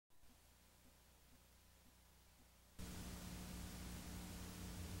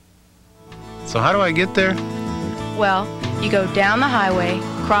So how do I get there? Well, you go down the highway,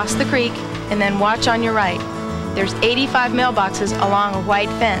 cross the creek, and then watch on your right. There's 85 mailboxes along a white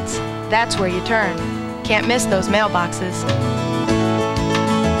fence. That's where you turn. Can't miss those mailboxes.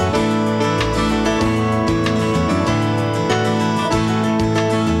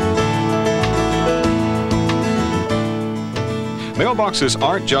 Mailboxes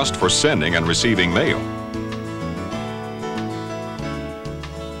aren't just for sending and receiving mail.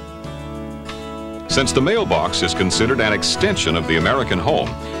 Since the mailbox is considered an extension of the American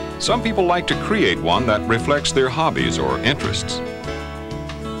home, some people like to create one that reflects their hobbies or interests.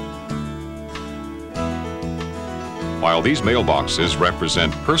 While these mailboxes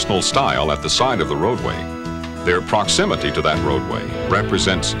represent personal style at the side of the roadway, their proximity to that roadway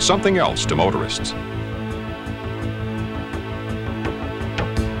represents something else to motorists.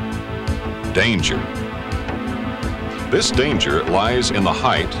 Danger. This danger lies in the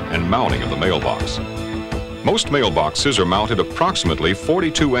height and mounting of the mailbox. Most mailboxes are mounted approximately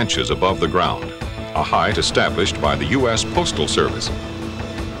 42 inches above the ground, a height established by the U.S. Postal Service.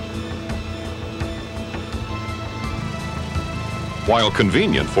 While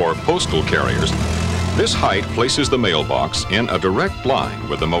convenient for postal carriers, this height places the mailbox in a direct line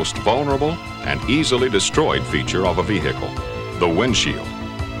with the most vulnerable and easily destroyed feature of a vehicle, the windshield.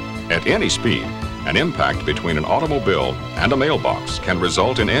 At any speed, an impact between an automobile and a mailbox can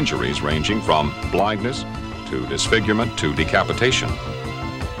result in injuries ranging from blindness to disfigurement to decapitation.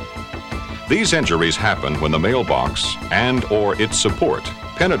 These injuries happen when the mailbox and/or its support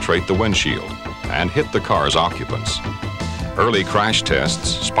penetrate the windshield and hit the car's occupants. Early crash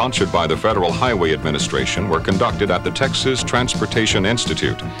tests sponsored by the Federal Highway Administration were conducted at the Texas Transportation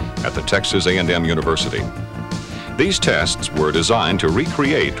Institute at the Texas A&M University. These tests were designed to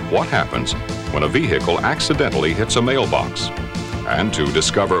recreate what happens when a vehicle accidentally hits a mailbox and to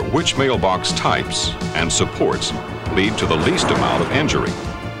discover which mailbox types and supports lead to the least amount of injury.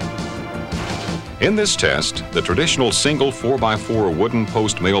 In this test, the traditional single 4x4 wooden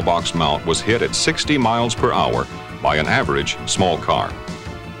post mailbox mount was hit at 60 miles per hour by an average small car.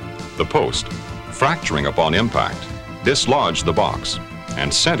 The post, fracturing upon impact, dislodged the box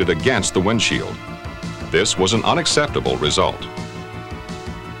and sent it against the windshield. This was an unacceptable result.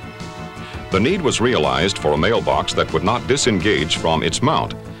 The need was realized for a mailbox that would not disengage from its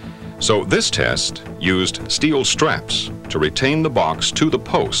mount. So this test used steel straps to retain the box to the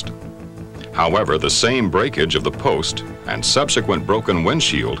post. However, the same breakage of the post and subsequent broken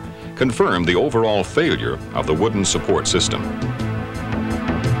windshield confirmed the overall failure of the wooden support system.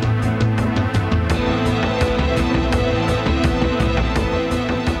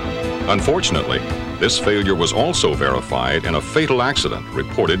 Unfortunately, this failure was also verified in a fatal accident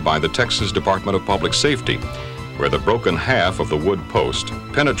reported by the Texas Department of Public Safety, where the broken half of the wood post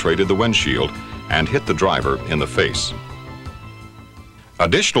penetrated the windshield and hit the driver in the face.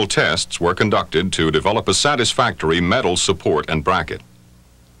 Additional tests were conducted to develop a satisfactory metal support and bracket.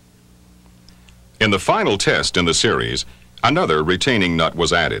 In the final test in the series, another retaining nut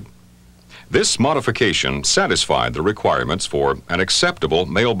was added. This modification satisfied the requirements for an acceptable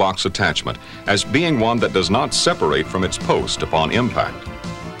mailbox attachment as being one that does not separate from its post upon impact.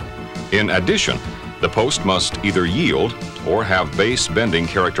 In addition, the post must either yield or have base bending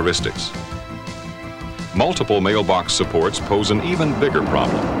characteristics. Multiple mailbox supports pose an even bigger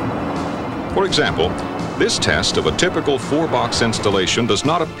problem. For example, this test of a typical 4-box installation does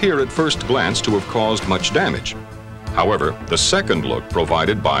not appear at first glance to have caused much damage. However, the second look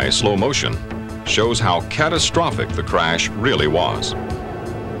provided by slow motion shows how catastrophic the crash really was.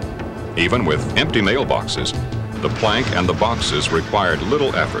 Even with empty mailboxes, the plank and the boxes required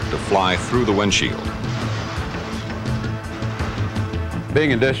little effort to fly through the windshield.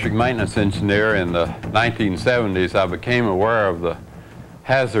 Being a district maintenance engineer in the 1970s, I became aware of the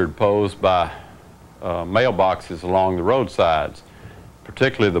hazard posed by mailboxes along the roadsides,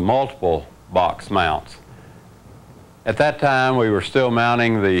 particularly the multiple box mounts. At that time, we were still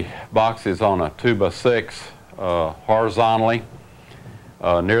mounting the boxes on a 2x6 horizontally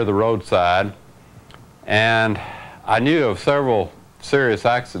near the roadside, and I knew of several serious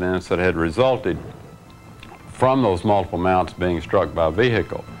accidents that had resulted from those multiple mounts being struck by a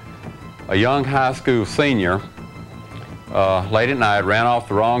vehicle. A young high school senior late at night ran off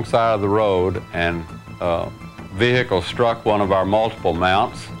the wrong side of the road, and a vehicle struck one of our multiple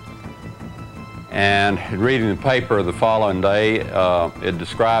mounts. And in reading the paper the following day, it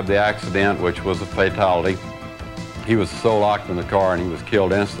described the accident, which was a fatality. He was the sole occupant of the car and he was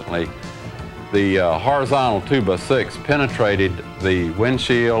killed instantly. The horizontal 2x6 penetrated the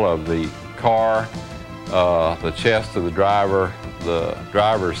windshield of the car the chest of the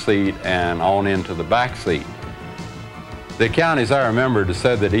driver's seat, and on into the back seat. The counties I remembered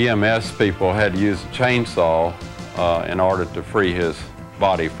said that EMS people had to use a chainsaw in order to free his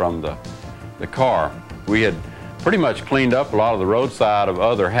body from the car. We had pretty much cleaned up a lot of the roadside of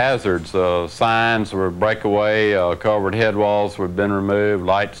other hazards. Signs were breakaway, covered head walls had been removed,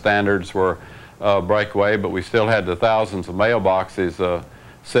 light standards were breakaway, but we still had the thousands of mailboxes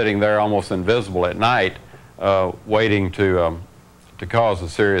sitting there almost invisible at night, waiting to cause a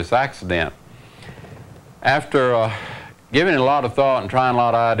serious accident. After giving it a lot of thought and trying a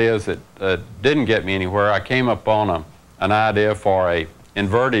lot of ideas that didn't get me anywhere, I came up on an idea for a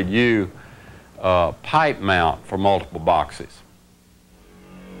inverted U pipe mount for multiple boxes.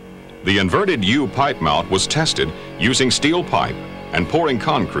 The inverted U pipe mount was tested using steel pipe and pouring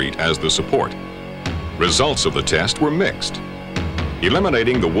concrete as the support. Results of the test were mixed.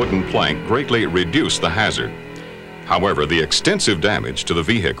 Eliminating the wooden plank greatly reduced the hazard. However, the extensive damage to the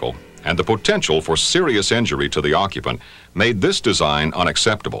vehicle and the potential for serious injury to the occupant made this design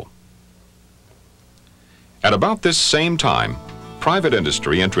unacceptable. At about this same time, private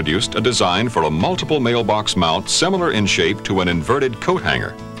industry introduced a design for a multiple mailbox mount similar in shape to an inverted coat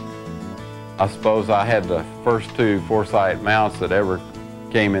hanger. I suppose I had the first two Foresight mounts that ever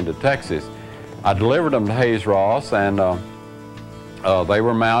came into Texas. I delivered them to Hayes Ross, and they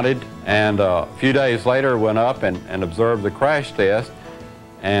were mounted, and a few days later went up and observed the crash test,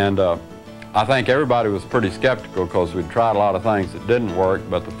 and I think everybody was pretty skeptical because we'd tried a lot of things that didn't work,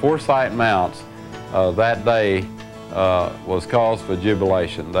 but the Foresight mounts that day was cause for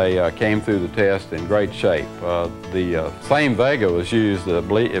jubilation. They came through the test in great shape. The same Vega was used,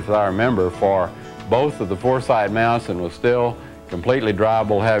 if I remember, for both of the Foresight mounts and was still completely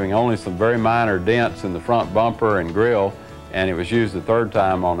drivable, having only some very minor dents in the front bumper and grille, and it was used the third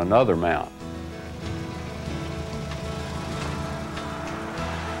time on another mount.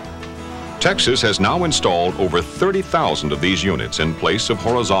 Texas has now installed over 30,000 of these units in place of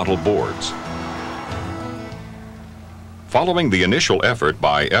horizontal boards. Following the initial effort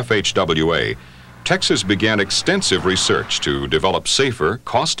by FHWA, Texas began extensive research to develop safer,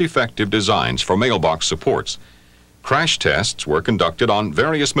 cost-effective designs for mailbox supports. Crash tests were conducted on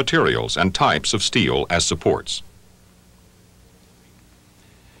various materials and types of steel as supports.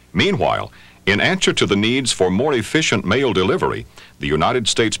 Meanwhile, in answer to the needs for more efficient mail delivery, the United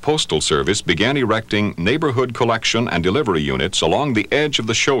States Postal Service began erecting neighborhood collection and delivery units along the edge of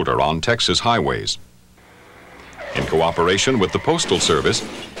the shoulder on Texas highways. In cooperation with the Postal Service,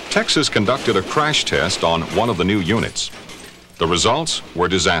 Texas conducted a crash test on one of the new units. The results were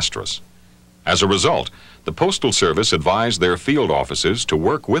disastrous. As a result, the Postal Service advised their field offices to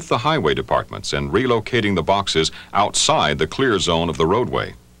work with the highway departments in relocating the boxes outside the clear zone of the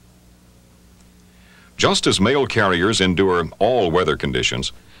roadway. Just as mail carriers endure all weather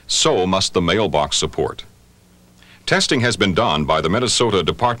conditions, so must the mailbox support. Testing has been done by the Minnesota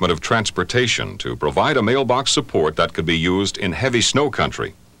Department of Transportation to provide a mailbox support that could be used in heavy snow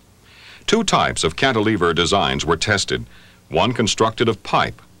country. Two types of cantilever designs were tested, one constructed of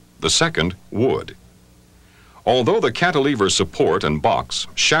pipe, the second wood. Although the cantilever support and box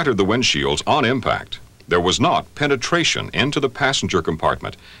shattered the windshields on impact, there was not penetration into the passenger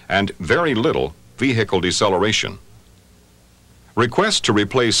compartment and very little vehicle deceleration. Requests to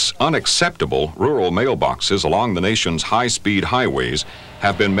replace unacceptable rural mailboxes along the nation's high-speed highways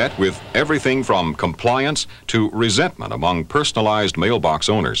have been met with everything from compliance to resentment among personalized mailbox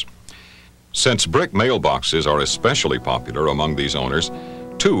owners. Since brick mailboxes are especially popular among these owners,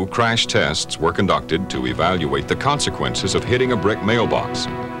 2 crash tests were conducted to evaluate the consequences of hitting a brick mailbox.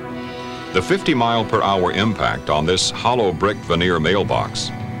 The 50-mile-per-hour impact on this hollow brick veneer mailbox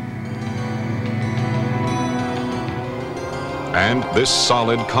and this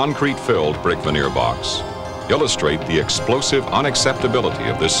solid concrete-filled brick veneer box illustrate the explosive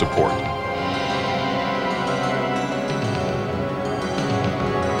unacceptability of this support.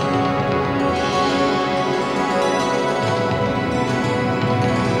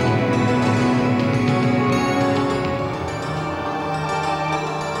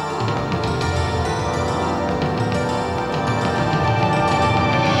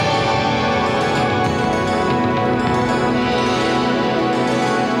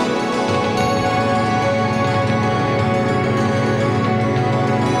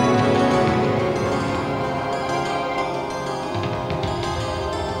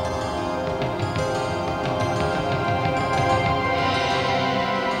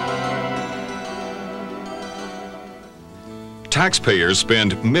 Taxpayers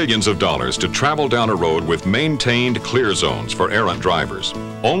spend millions of dollars to travel down a road with maintained clear zones for errant drivers,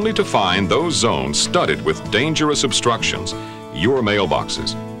 only to find those zones studded with dangerous obstructions, your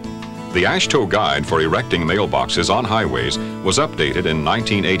mailboxes. The AASHTO Guide for Erecting Mailboxes on Highways was updated in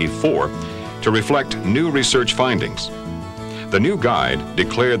 1984 to reflect new research findings. The new guide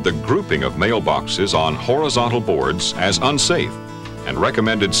declared the grouping of mailboxes on horizontal boards as unsafe and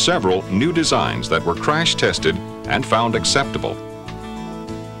recommended several new designs that were crash tested and found acceptable.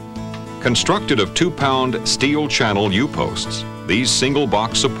 Constructed of 2-pound steel channel U-posts, these single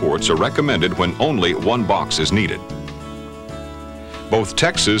box supports are recommended when only one box is needed. Both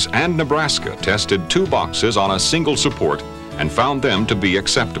Texas and Nebraska tested 2 boxes on a single support and found them to be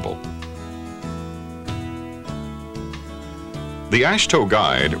acceptable. The AASHTO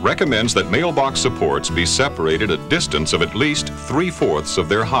Guide recommends that mailbox supports be separated a distance of at least 3/4 of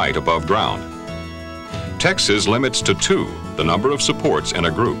their height above ground. Texas limits to 2 the number of supports in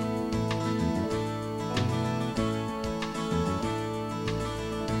a group.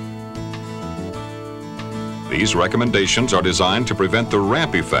 These recommendations are designed to prevent the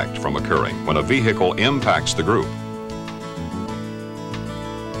ramp effect from occurring when a vehicle impacts the group.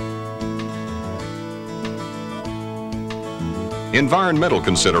 Environmental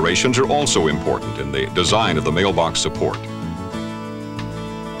considerations are also important in the design of the mailbox support.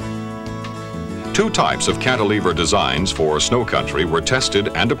 2 types of cantilever designs for snow country were tested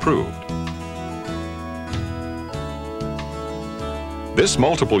and approved. This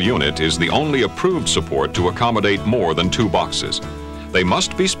multiple unit is the only approved support to accommodate more than 2 boxes. They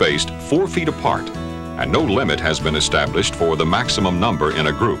must be spaced 4 feet apart, and no limit has been established for the maximum number in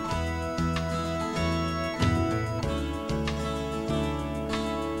a group.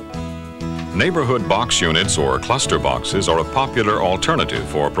 Neighborhood box units or cluster boxes are a popular alternative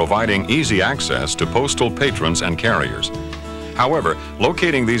for providing easy access to postal patrons and carriers. However,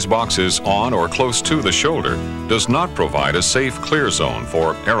 locating these boxes on or close to the shoulder does not provide a safe clear zone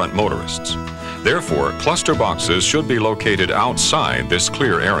for errant motorists. Therefore, cluster boxes should be located outside this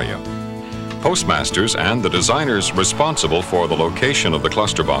clear area. Postmasters and the designers responsible for the location of the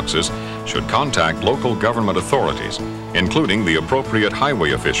cluster boxes should contact local government authorities, including the appropriate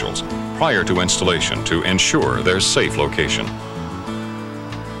highway officials, prior to installation to ensure their safe location.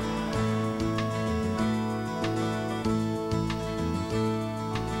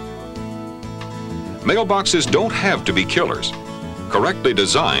 Mailboxes don't have to be killers. Correctly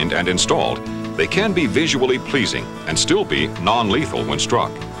designed and installed, they can be visually pleasing and still be non-lethal when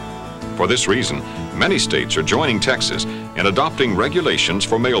struck. For this reason, many states are joining Texas in adopting regulations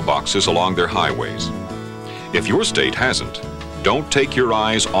for mailboxes along their highways. If your state hasn't, don't take your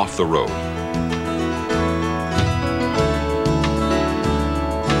eyes off the road.